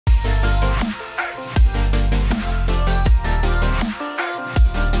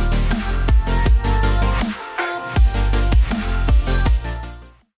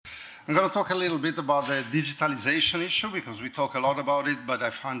going to talk a little bit about the digitalization issue because we talk a lot about it, but I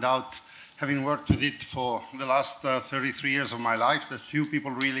found out, having worked with it for the last 33 years of my life, that few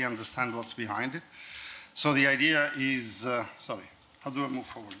people really understand what's behind it. So the idea is, sorry, how do I move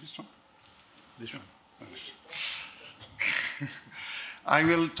forward? This one? This one? This. I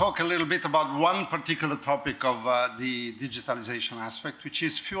will talk a little bit about one particular topic of the digitalization aspect, which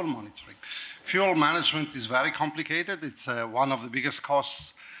is fuel monitoring. Fuel management is very complicated. It's one of the biggest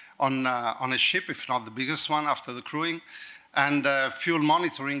costs on a ship, if not the biggest one after the crewing. And fuel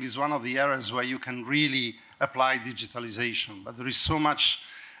monitoring is one of the areas where you can really apply digitalization. But there is so much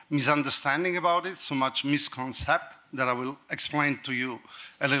misunderstanding about it, so much misconcept, that I will explain to you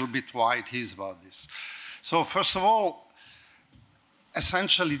a little bit why it is about this. So first of all,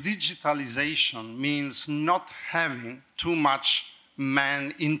 essentially digitalization means not having too much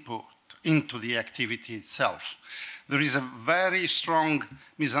man input into the activity itself. There is a very strong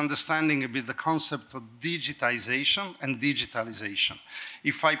misunderstanding about the concept of digitization and digitalization.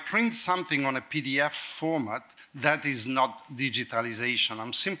 If I print something on a PDF format, that is not digitalization.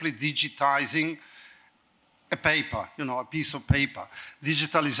 I'm simply digitizing a paper, you know, a piece of paper.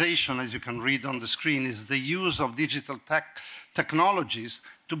 Digitalization, as you can read on the screen, is the use of digital technologies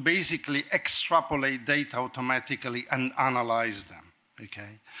to basically extrapolate data automatically and analyze them,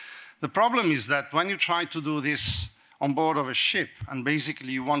 okay? The problem is that when you try to do this on board of a ship, and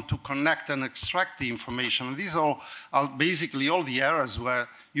basically you want to connect and extract the information, and these are basically all the areas where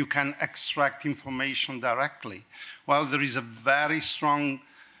you can extract information directly. Well, there is a very strong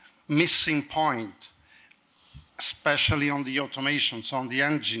missing point, especially on the automation, so on the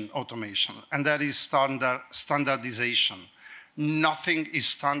engine automation, and that is standardization. Nothing is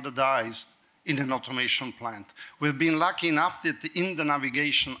standardized in an automation plant. We've been lucky enough that in the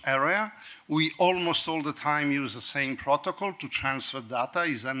navigation area, we almost all the time use the same protocol to transfer data,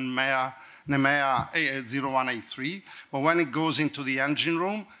 is NMEA 0183, but when it goes into the engine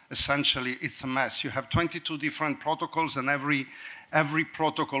room, essentially it's a mess. You have 22 different protocols, and every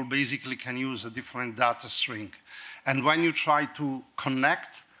protocol basically can use a different data string. And when you try to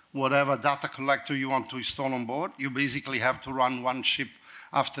connect whatever data collector you want to install on board, you basically have to run one ship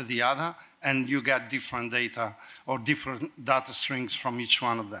after the other, and you get different data or different data strings from each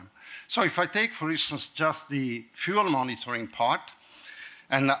one of them. So if I take, for instance, just the fuel monitoring part,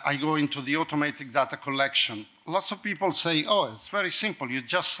 and I go into the automatic data collection, lots of people say, oh, it's very simple. You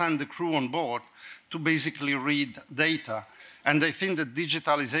just send the crew on board to basically read data. And they think that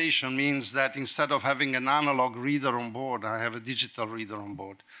digitalization means that instead of having an analog reader on board, I have a digital reader on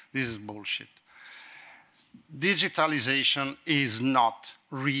board. This is bullshit. Digitalization is not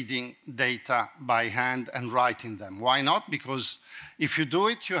reading data by hand and writing them. Why not? Because if you do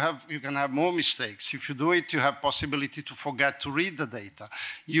it, you can have more mistakes. If you do it, you have possibility to forget to read the data.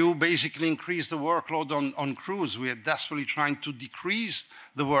 You basically increase the workload on crews. We are desperately trying to decrease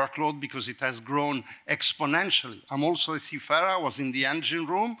the workload because it has grown exponentially. I'm also a seafarer. I was in the engine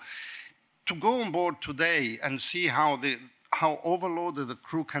room. To go on board today and see how overloaded the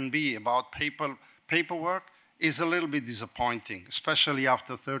crew can be about paperwork is a little bit disappointing, especially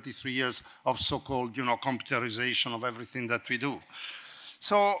after 33 years of so-called, you know, computerization of everything that we do.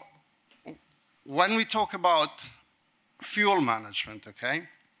 So when we talk about fuel management, okay,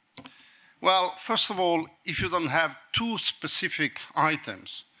 well, first of all, if you don't have two specific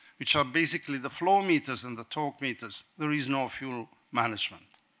items, which are basically the flow meters and the torque meters, there is no fuel management.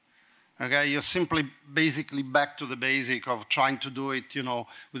 Okay, you're simply basically back to the basic of trying to do it, you know,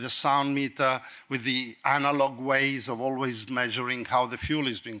 with a sound meter, with the analog ways of always measuring how the fuel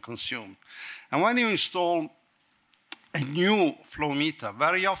is being consumed. And when you install a new flow meter,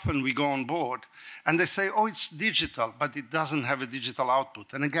 very often we go on board and they say, oh, it's digital, but it doesn't have a digital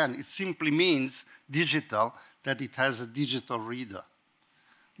output. And again, it simply means digital, that it has a digital reader.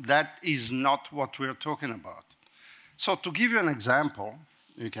 That is not what we're talking about. So to give you an example,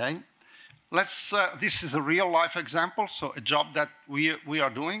 okay, this is a real-life example, so a job that we are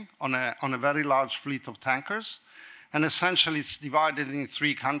doing on a very large fleet of tankers. And essentially, it's divided in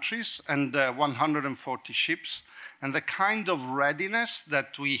 3 countries and 140 ships. And the kind of readiness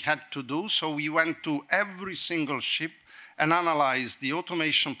that we had to do, so we went to every single ship and analyzed the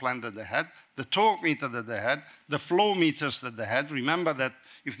automation plan that they had, the torque meter that they had, the flow meters that they had. Remember that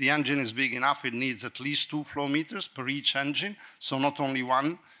if the engine is big enough, it needs at least 2 flow meters per each engine, so not only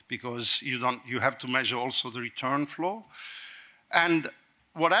one, because you have to measure also the return flow. And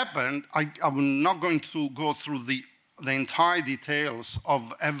what happened, I'm not going to go through the entire details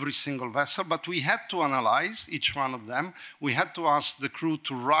of every single vessel, but we had to analyze each one of them. We had to ask the crew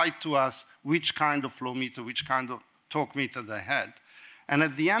to write to us which kind of flow meter, which kind of torque meter they had. And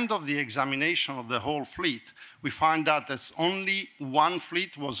at the end of the examination of the whole fleet, we find out that only one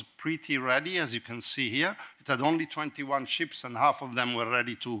fleet was pretty ready, as you can see here. It had only 21 ships, and half of them were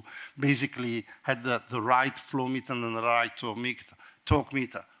ready to basically had the right flow meter and the right torque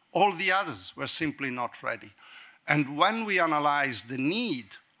meter. All the others were simply not ready. And when we analyzed the need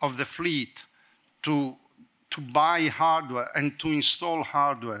of the fleet to buy hardware and to install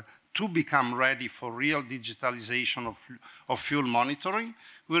hardware to become ready for real digitalization of fuel monitoring,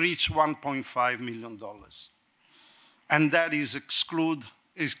 we reached $1.5 million. And that is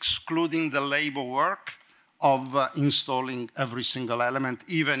excluding the labor work of installing every single element,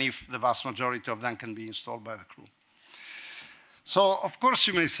 even if the vast majority of them can be installed by the crew. So, of course,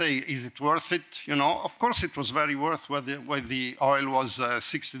 you may say, is it worth it? You know, of course it was very worth where the oil was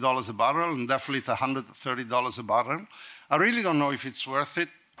 $60 a barrel and definitely $130 a barrel. I really don't know if it's worth it.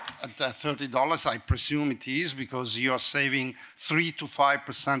 At $30, I presume it is, because you are saving 3 to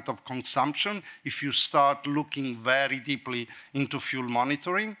 5% of consumption if you start looking very deeply into fuel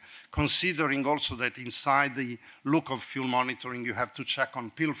monitoring, considering also that inside the look of fuel monitoring, you have to check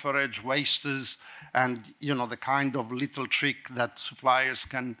on pilferage, wasters, and the kind of little trick that suppliers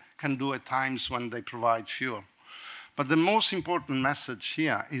can do at times when they provide fuel. But the most important message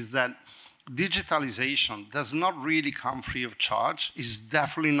here is that digitalization does not really come free of charge. It's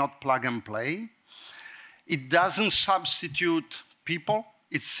definitely not plug and play. It doesn't substitute people.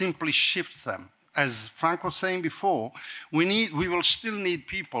 It simply shifts them. As Frank was saying before, we will still need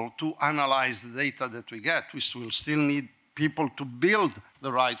people to analyze the data that we get. We will still need people to build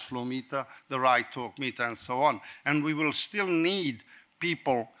the right flow meter, the right torque meter, and so on. And we will still need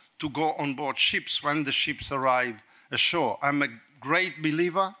people to go on board ships when the ships arrive ashore. I'm a great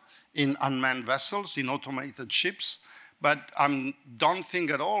believer in unmanned vessels, in automated ships, but I don't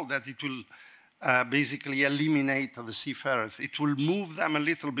think at all that it will basically eliminate the seafarers. It will move them a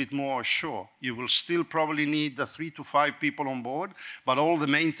little bit more ashore. You will still probably need the 3 to 5 people on board, but all the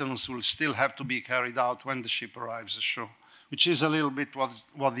maintenance will still have to be carried out when the ship arrives ashore, which is a little bit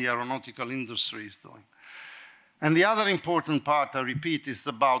what the aeronautical industry is doing. And the other important part, I repeat, is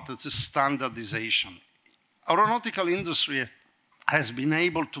about the standardization. Aeronautical industry has been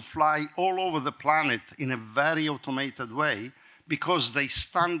able to fly all over the planet in a very automated way because they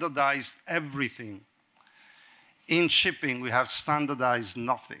standardized everything. In shipping, we have standardized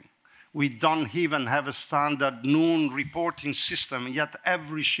nothing. We don't even have a standard noon reporting system, yet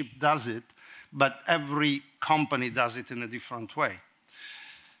every ship does it, but every company does it in a different way.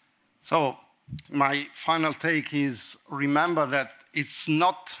 So my final take is, remember that it's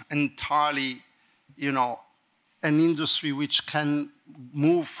not entirely, an industry which can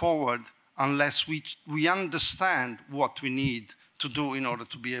move forward unless we understand what we need to do in order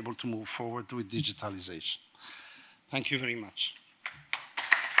to be able to move forward with digitalization. Thank you very much.